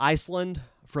 Team Iceland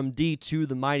from D2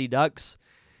 The Mighty Ducks.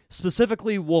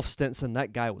 Specifically, Wolf Stenson.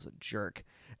 That guy was a jerk.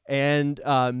 And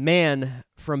Man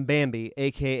from Bambi,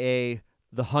 a.k.a.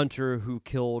 the hunter who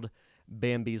killed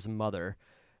Bambi's mother.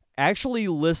 Actually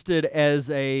listed as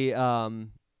a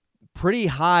pretty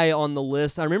high on the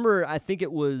list. I think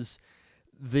it was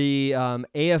the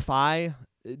AFI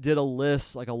did a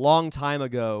list like a long time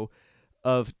ago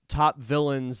of top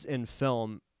villains in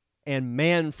film, and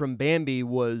Man from Bambi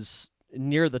was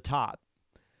near the top.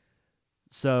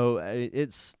 So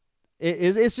it's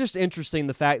just interesting,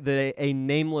 the fact that a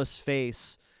nameless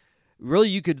face, really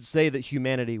you could say that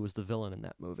humanity was the villain in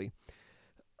that movie.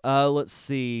 Let's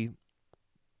see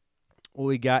what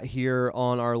we got here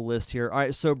on our list here. All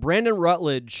right, so Brandon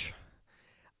Rutledge,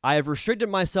 I have restricted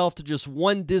myself to just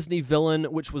one Disney villain,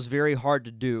 which was very hard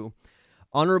to do.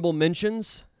 Honorable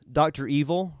mentions, Dr.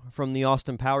 Evil from the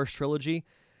Austin Powers trilogy,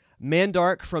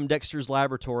 Mandark from Dexter's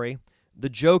Laboratory, the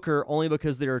Joker only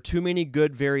because there are too many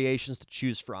good variations to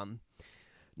choose from.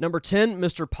 Number 10,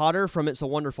 Mr. Potter from It's a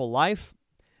Wonderful Life.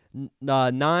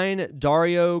 9,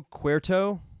 Dario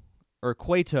Cueto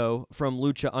from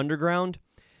Lucha Underground.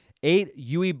 8,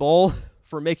 Yui Boll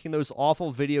for making those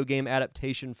awful video game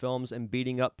adaptation films and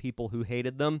beating up people who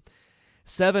hated them.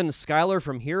 7, Skylar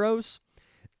from Heroes.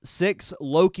 6,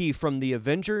 Loki from The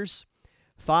Avengers.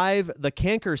 5, The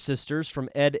Canker Sisters from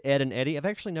Ed, Edd and Eddy. I've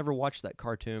actually never watched that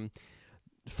cartoon.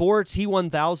 4,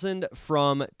 T-1000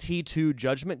 from T2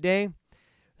 Judgment Day.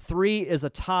 3 is a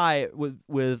tie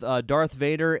with Darth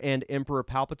Vader and Emperor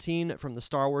Palpatine from the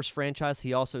Star Wars franchise.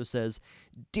 He also says,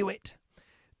 do it.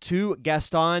 2,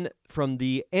 Gaston from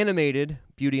the animated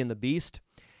Beauty and the Beast.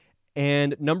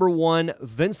 And number 1,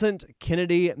 Vincent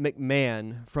Kennedy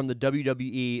McMahon from the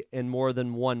WWE in More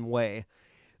Than One Way.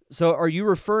 So are you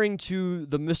referring to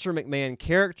the Mr. McMahon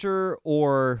character,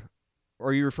 or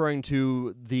are you referring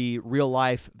to the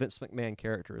real-life Vince McMahon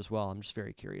character as well? I'm just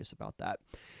very curious about that.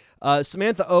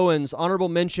 Samantha Owens, honorable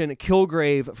mention,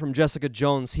 Kilgrave from Jessica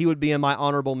Jones. He would be in my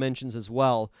honorable mentions as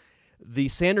well. The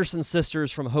Sanderson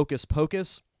sisters from Hocus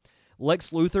Pocus.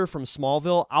 Lex Luthor from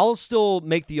Smallville. I'll still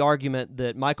make the argument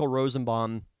that Michael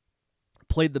Rosenbaum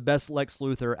played the best Lex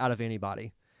Luthor out of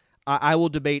anybody. I will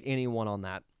debate anyone on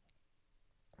that.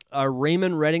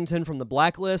 Raymond Reddington from The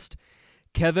Blacklist,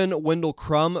 Kevin Wendell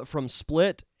Crumb from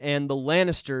Split, and the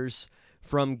Lannisters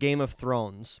from Game of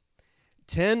Thrones.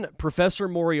 10, Professor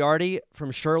Moriarty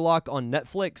from Sherlock on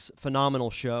Netflix, phenomenal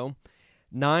show.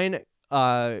 9,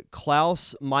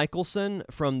 Klaus Michelson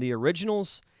from The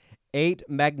Originals. 8,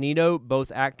 Magneto,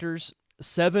 both actors.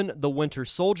 7, The Winter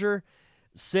Soldier.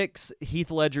 6, Heath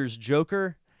Ledger's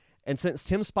Joker. And since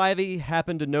Tim Spivey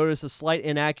happened to notice a slight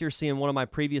inaccuracy in one of my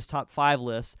previous top 5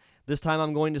 lists, this time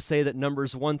I'm going to say that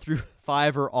numbers 1 through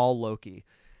 5 are all Loki.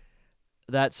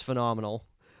 That's phenomenal.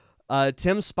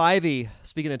 Tim Spivey,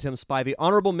 speaking of Tim Spivey,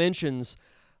 honorable mentions,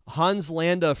 Hans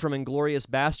Landa from Inglourious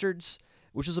Bastards,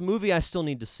 which is a movie I still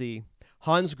need to see.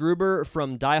 Hans Gruber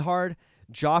from Die Hard.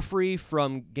 Joffrey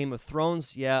from Game of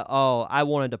Thrones. Yeah, I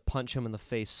wanted to punch him in the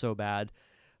face so bad.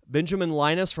 Benjamin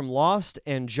Linus from Lost,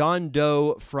 and John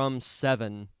Doe from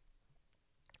Seven.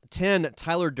 10,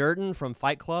 Tyler Durden from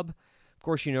Fight Club. Of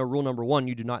course, you know, rule number 1,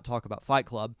 you do not talk about Fight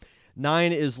Club.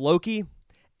 9 is Loki.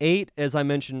 8, as I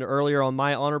mentioned earlier on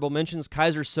my honorable mentions,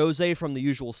 Kaiser Soze from The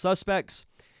Usual Suspects.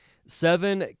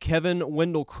 7, Kevin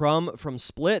Wendell Crumb from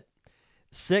Split.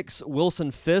 6,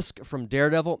 Wilson Fisk from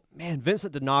Daredevil. Man,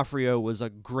 Vincent D'Onofrio was a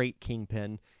great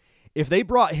Kingpin. If they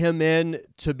brought him in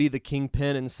to be the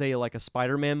Kingpin in, say, like a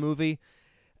Spider-Man movie,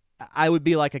 I would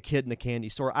be like a kid in a candy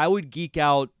store. I would geek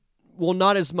out, well,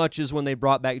 not as much as when they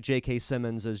brought back J.K.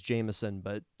 Simmons as Jameson,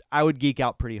 but I would geek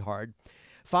out pretty hard.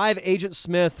 5, Agent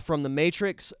Smith from The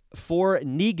Matrix. 4,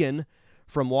 Negan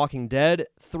from Walking Dead.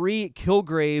 3,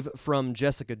 Kilgrave from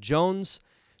Jessica Jones.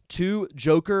 2,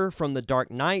 Joker from The Dark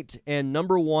Knight. And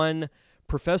number 1,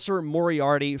 Professor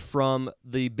Moriarty from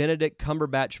the Benedict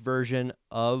Cumberbatch version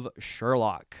of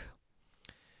Sherlock.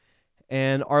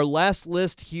 And our last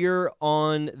list here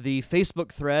on the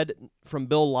Facebook thread from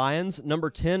Bill Lyons, number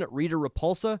 10, Rita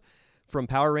Repulsa from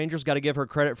Power Rangers. Got to give her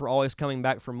credit for always coming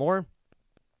back for more.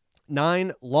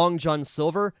 9, Long John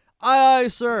Silver, aye,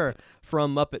 sir,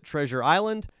 from Muppet Treasure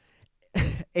Island.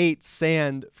 8,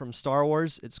 Sand from Star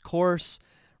Wars. It's coarse,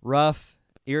 rough,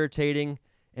 irritating,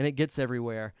 and it gets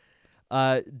everywhere.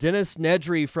 Dennis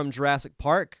Nedry from Jurassic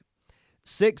Park.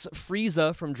 6,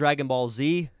 Frieza from Dragon Ball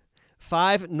Z.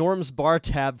 5, Norms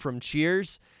Bartab from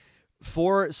Cheers.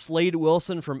 4, Slade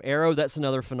Wilson from Arrow. That's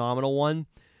another phenomenal one.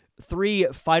 3,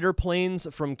 Fighter Planes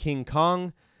from King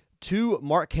Kong. 2,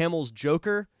 Mark Hamill's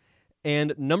Joker.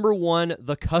 And number 1,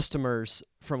 The Customers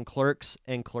from Clerks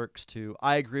and Clerks 2.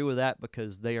 I agree with that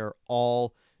because they are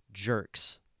all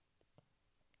jerks.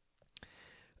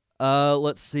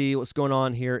 Let's see what's going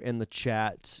on here in the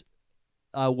chat.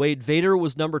 Wade Vader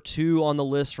was number 2 on the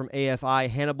list from AFI.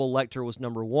 Hannibal Lecter was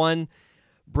number 1.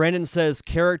 Brandon says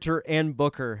character and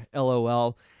Booker,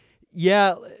 LOL.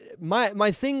 Yeah,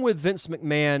 my thing with Vince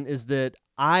McMahon is that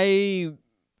I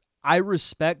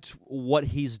respect what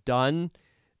he's done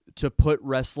to put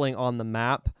wrestling on the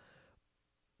map,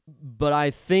 but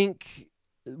I think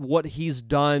what he's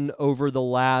done over the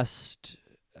last,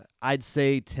 I'd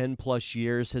say 10 plus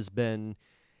years has been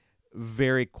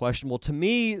very questionable. To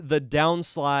me, the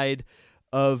downslide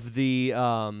of the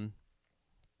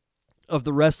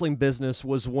wrestling business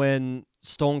was when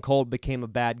Stone Cold became a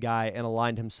bad guy and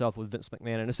aligned himself with Vince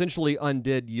McMahon and essentially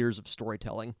undid years of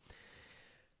storytelling.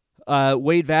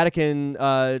 Wade Vatican,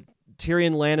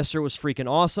 Tyrion Lannister was freaking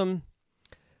awesome.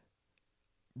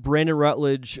 Brandon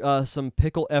Rutledge, some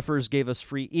pickle effers gave us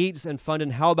free eats and fun.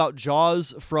 And how about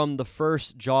Jaws from the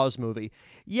first Jaws movie?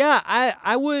 Yeah,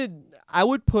 I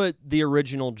would put the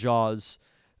original Jaws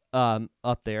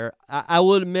up there. I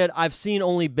will admit I've seen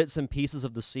only bits and pieces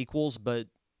of the sequels, but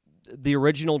the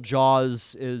original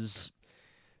Jaws is,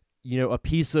 a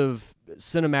piece of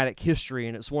cinematic history,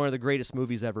 and it's one of the greatest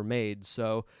movies ever made.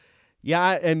 So,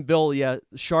 yeah, and Bill, yeah,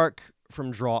 Shark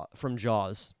from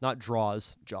Jaws, not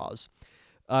Draws, Jaws.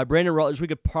 Brandon Rutledge, we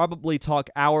could probably talk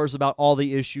hours about all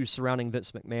the issues surrounding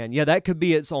Vince McMahon. Yeah, that could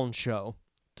be its own show,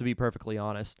 to be perfectly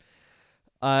honest.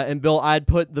 And Bill, I'd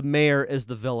put the mayor as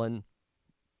the villain.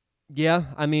 Yeah,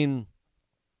 I mean,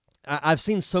 I've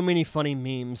seen so many funny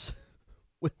memes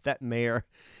with that mayor.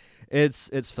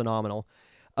 It's phenomenal.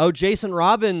 Oh, Jason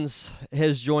Robbins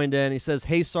has joined in. He says,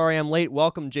 "Hey, sorry I'm late.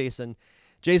 Welcome, Jason."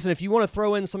 Jason, if you want to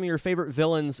throw in some of your favorite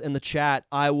villains in the chat,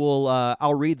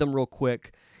 I'll read them real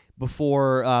quick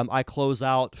before I close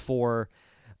out for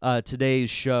today's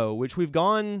show, which we've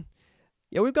gone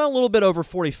a little bit over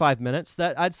 45 minutes.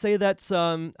 I'd say that's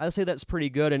pretty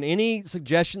good. And any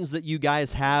suggestions that you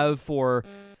guys have for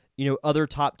other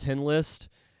top 10 lists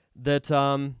that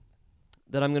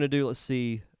that I'm going to do. Let's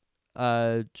see.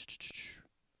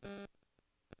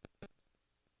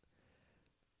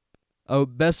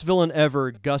 Best villain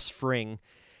ever, Gus Fring.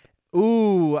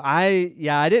 Ooh,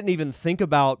 I didn't even think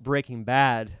about Breaking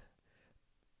Bad.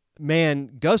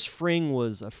 Man, Gus Fring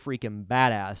was a freaking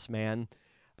badass, man.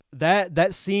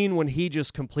 That scene when he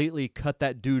just completely cut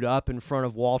that dude up in front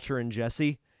of Walter and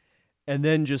Jesse, and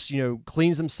then just,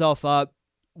 cleans himself up,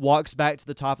 walks back to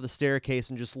the top of the staircase,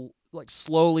 and just like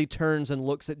slowly turns and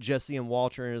looks at Jesse and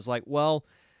Walter and is like, well,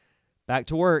 back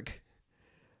to work.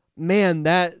 Man,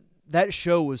 that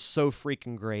show was so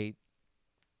freaking great.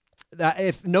 That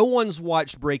if no one's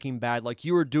watched Breaking Bad, like,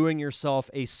 you are doing yourself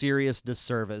a serious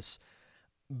disservice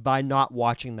by not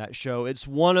watching that show. It's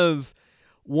one of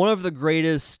the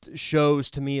greatest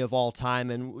shows to me of all time,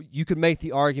 and you could make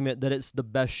the argument that it's the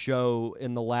best show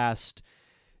in the last,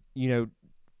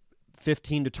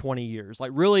 15 to 20 years.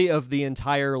 Like, really, of the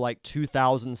entire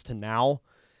 2000s to now,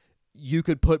 you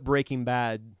could put Breaking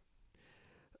Bad.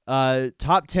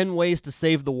 Top 10 ways to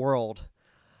save the world.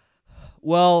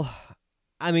 Well,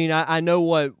 I mean, I know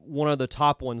what one of the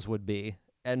top ones would be,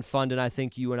 and Fundin, I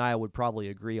think you and I would probably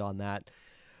agree on that.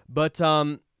 But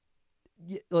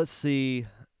let's see.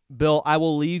 Bill, I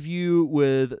will leave you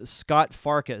with Scott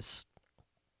Farkas.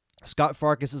 Scott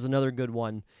Farkas is another good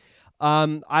one.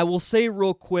 I will say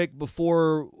real quick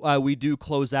before we do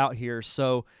close out here.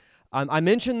 So I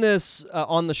mentioned this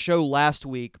on the show last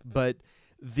week, but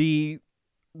the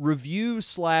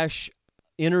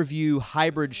review/interview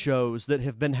hybrid shows that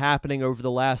have been happening over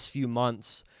the last few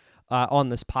months on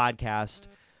this podcast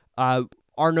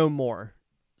are no more.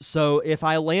 So if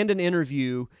I land an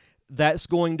interview, that's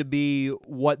going to be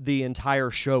what the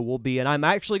entire show will be. And I'm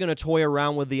actually going to toy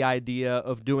around with the idea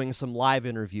of doing some live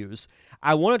interviews.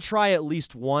 I want to try at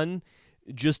least one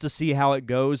just to see how it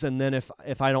goes. And then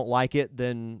if I don't like it,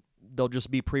 then they'll just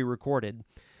be pre-recorded.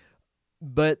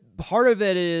 But part of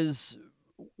it is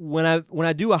when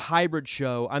I do a hybrid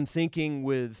show, I'm thinking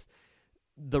with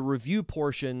the review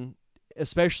portion,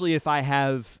 especially if I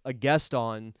have a guest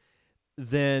on,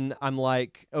 then I'm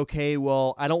like, okay,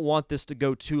 well, I don't want this to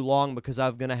go too long because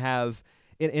I'm going to have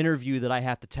an interview that I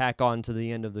have to tack on to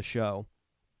the end of the show.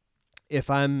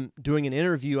 If I'm doing an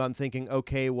interview, I'm thinking,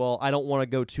 okay, well, I don't want to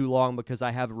go too long because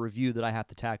I have a review that I have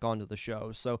to tack on to the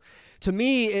show. So to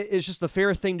me, it's just the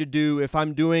fair thing to do. If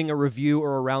I'm doing a review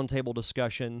or a roundtable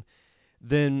discussion,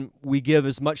 then we give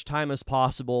as much time as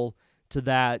possible to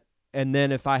that. And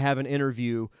then if I have an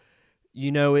interview,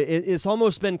 it's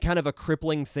almost been kind of a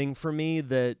crippling thing for me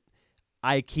that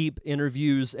I keep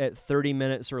interviews at 30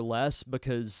 minutes or less,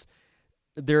 because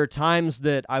there are times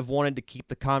that I've wanted to keep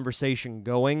the conversation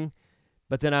going,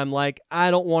 but then I'm like,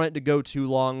 I don't want it to go too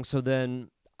long, so then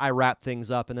I wrap things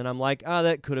up, and then I'm like,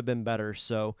 that could have been better.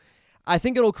 So I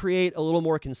think it'll create a little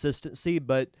more consistency,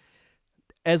 but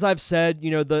as I've said,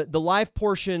 the live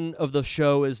portion of the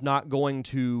show is not going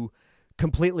to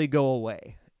completely go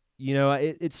away.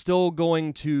 It's still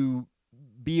going to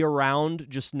be around,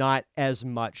 just not as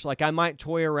much. Like, I might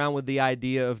toy around with the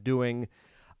idea of doing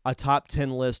a top 10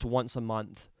 list once a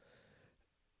month,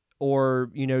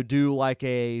 or, do like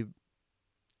a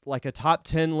top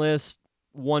 10 list,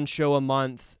 one show a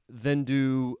month, then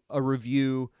do a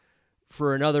review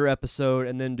for another episode,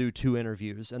 and then do 2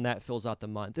 interviews, and that fills out the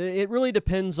month. It really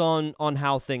depends on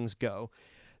how things go.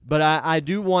 But I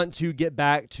do want to get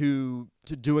back to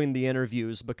doing the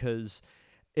interviews, because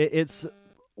it's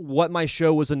what my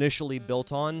show was initially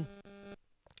built on,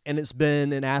 and it's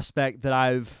been an aspect that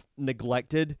I've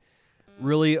neglected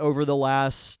really over the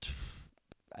last,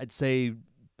 I'd say,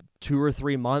 2 or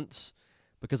 3 months,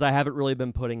 because I haven't really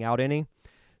been putting out any.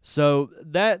 So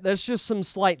that's just some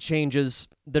slight changes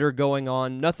that are going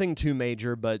on. Nothing too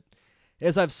major, but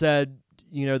as I've said,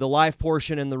 the live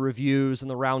portion and the reviews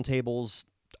and the roundtables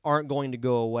aren't going to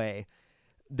go away.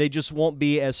 They just won't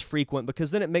be as frequent, because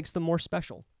then it makes them more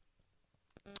special.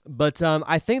 But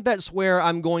I think that's where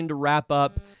I'm going to wrap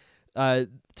up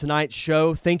tonight's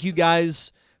show. Thank you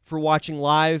guys for watching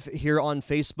live here on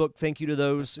Facebook. Thank you to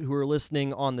those who are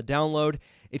listening on the download.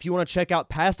 If you want to check out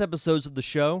past episodes of the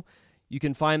show, you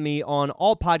can find me on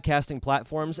all podcasting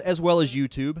platforms as well as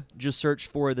YouTube. Just search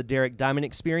for The Derek Diamond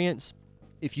Experience.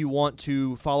 If you want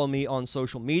to follow me on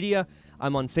social media,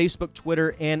 I'm on Facebook,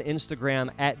 Twitter, and Instagram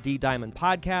at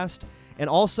DDiamondPodcast. And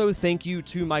also, thank you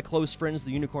to my close friends,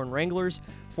 the Unicorn Wranglers,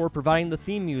 for providing the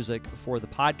theme music for the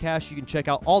podcast. You can check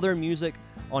out all their music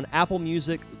on Apple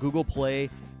Music, Google Play,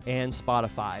 and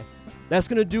Spotify. That's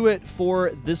going to do it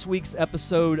for this week's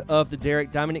episode of The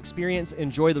Derek Diamond Experience.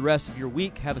 Enjoy the rest of your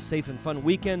week. Have a safe and fun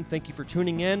weekend. Thank you for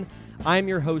tuning in. I'm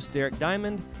your host, Derek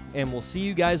Diamond, and we'll see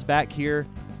you guys back here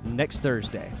next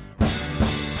Thursday.